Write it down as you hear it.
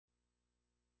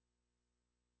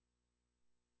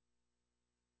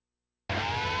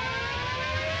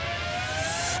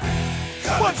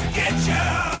want to get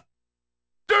you!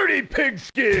 Dirty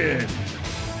Pigskin!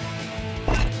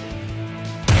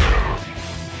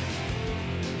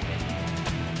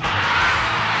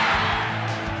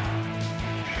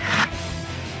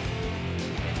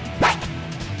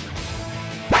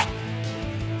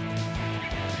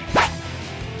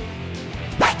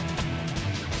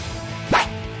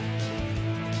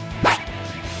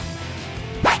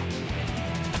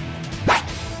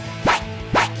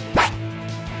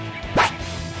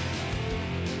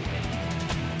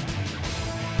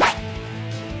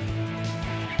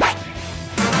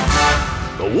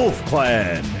 The Wolf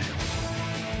Clan.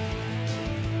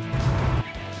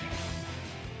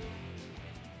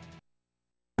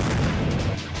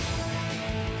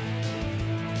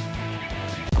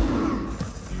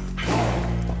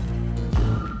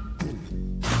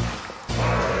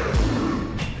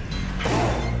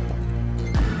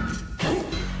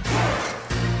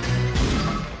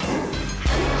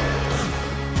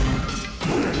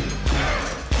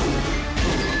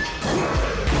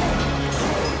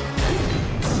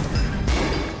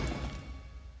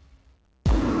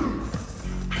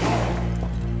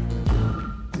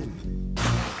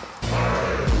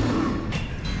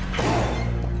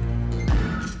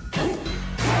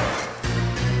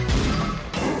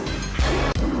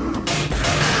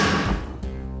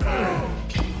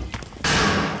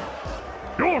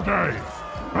 Your day!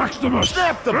 Maximus!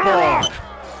 Snap the ball!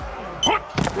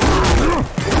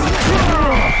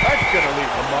 That's gonna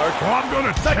leave a mark. I'm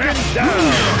gonna Second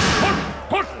down!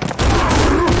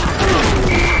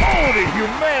 Holy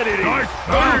humanity! Nice.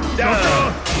 Third down!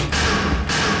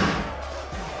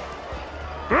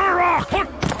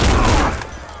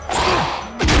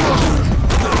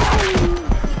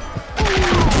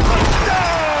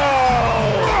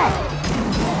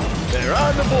 They're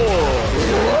on the board!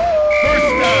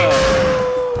 First down!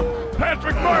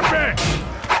 Patrick Murphy!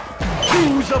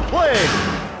 Choose a play!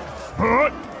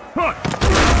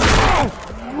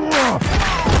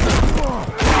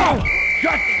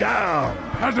 Shut down!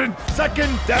 Peasant!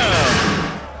 Second down!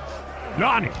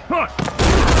 Lonnie! That's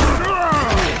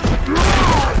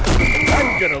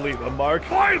gonna leave a mark.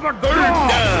 By the Third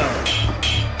down!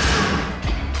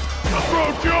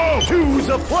 Throw Joe! Choose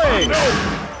a play! Down!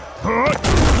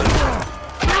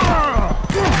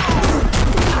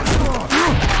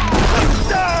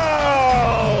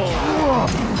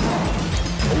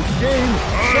 Game,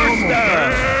 first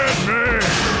down!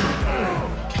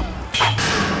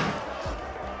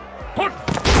 Good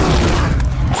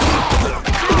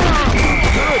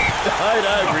night,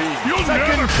 Irene.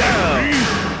 Second down!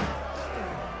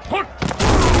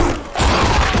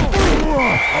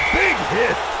 A big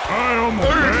hit! I almost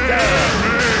Third down!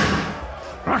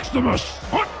 Maximus!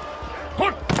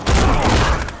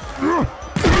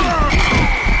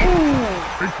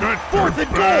 Fourth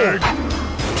and goal!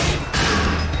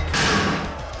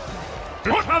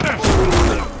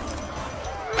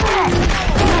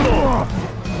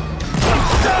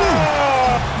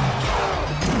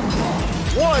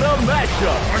 What a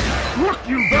matchup! Look,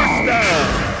 you First down!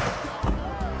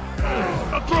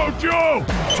 Throw Joe!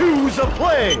 Choose a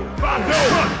play!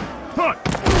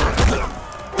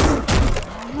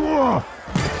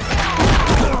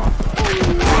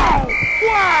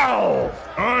 Wow!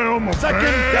 I almost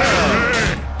Second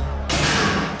down!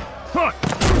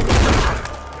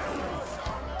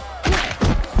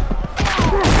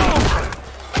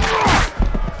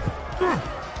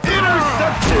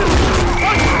 Intercepted!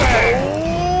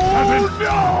 Oh,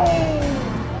 no!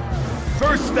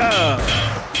 First down!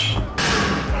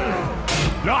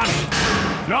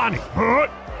 Lonnie!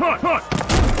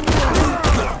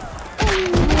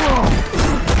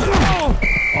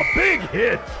 A big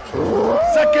hit!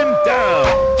 Second down!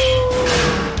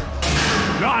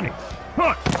 Lonnie!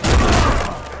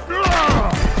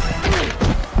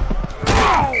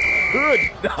 Good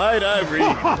night,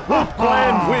 Irene. Wolf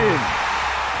Clan wins.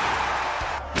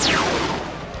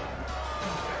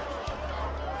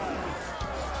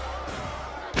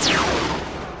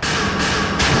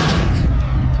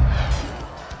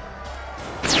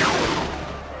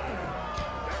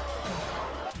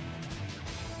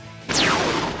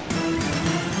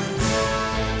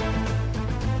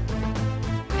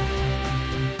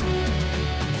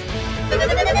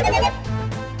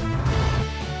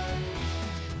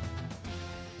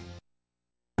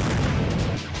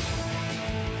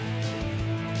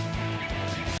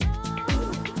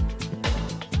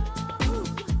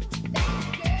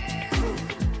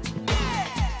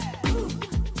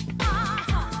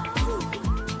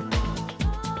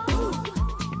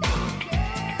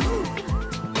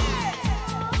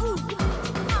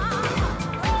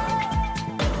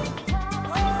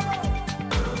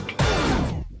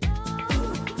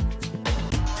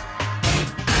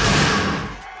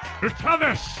 Got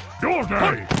this! Your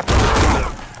day!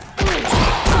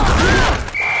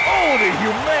 Oh, the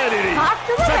humanity! Talk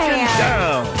to the Second man.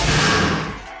 down!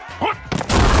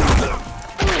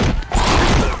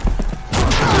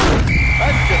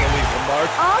 That's gonna leave a mark.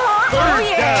 Oh Third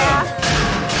yeah. down!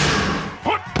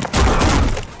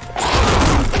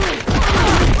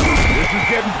 This is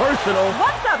getting personal.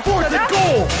 What's up, Fourth sugar? and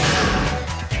goal!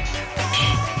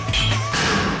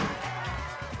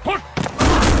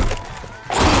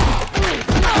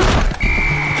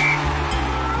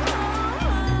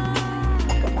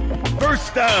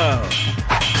 First down!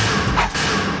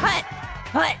 Hut,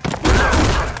 hut.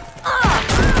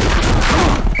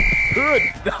 Good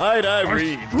night,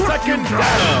 Irene. Second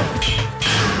down!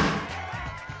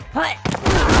 Hut.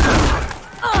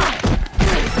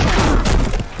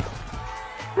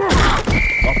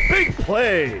 A big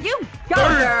play! You go,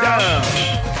 Third girl. down!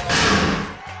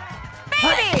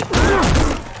 Baby.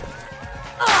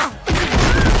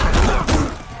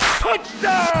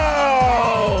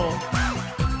 Touchdown!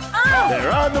 Oh.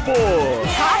 They're on the board!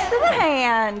 Toss to the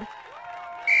hand.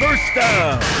 First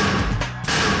down!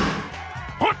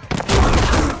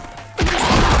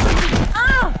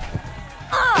 Oh.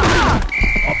 Oh.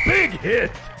 A big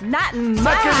hit! Not in my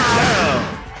Second house.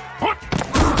 down!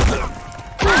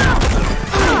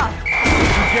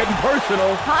 This is getting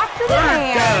personal. Toss to the Third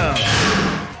hand. down!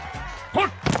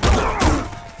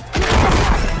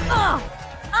 Uh-huh.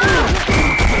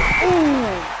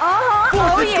 Fourth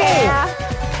Oh and yeah.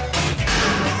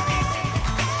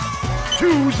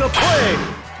 Choose a play!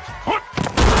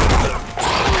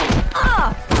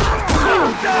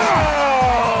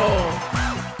 Down!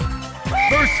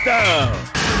 First down!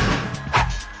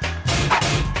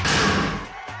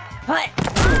 Hut.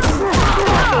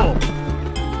 Oh!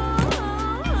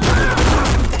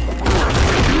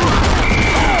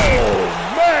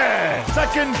 Oh, man!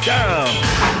 Second down!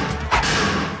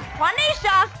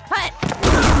 Juanisha. Hut.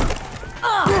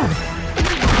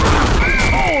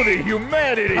 Oh, the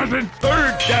humanity!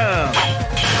 Third down!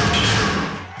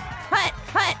 Hut.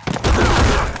 Hut.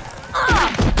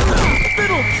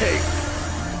 Fiddle cake!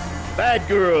 Bad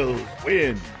girls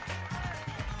win!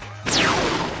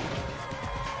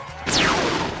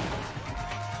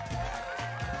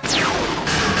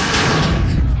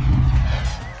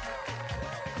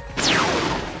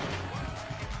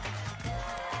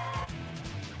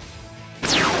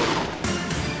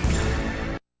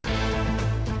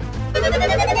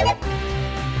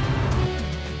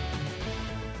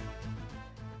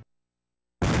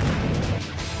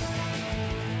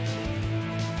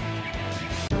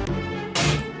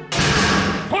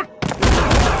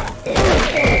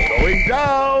 Going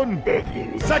down!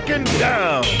 Second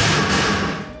down!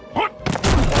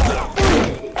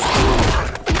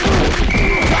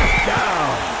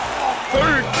 Down!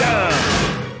 Third down!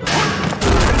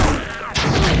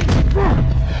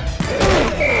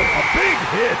 A big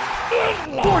hit!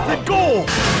 Fourth and goal!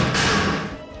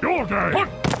 Your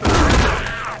day!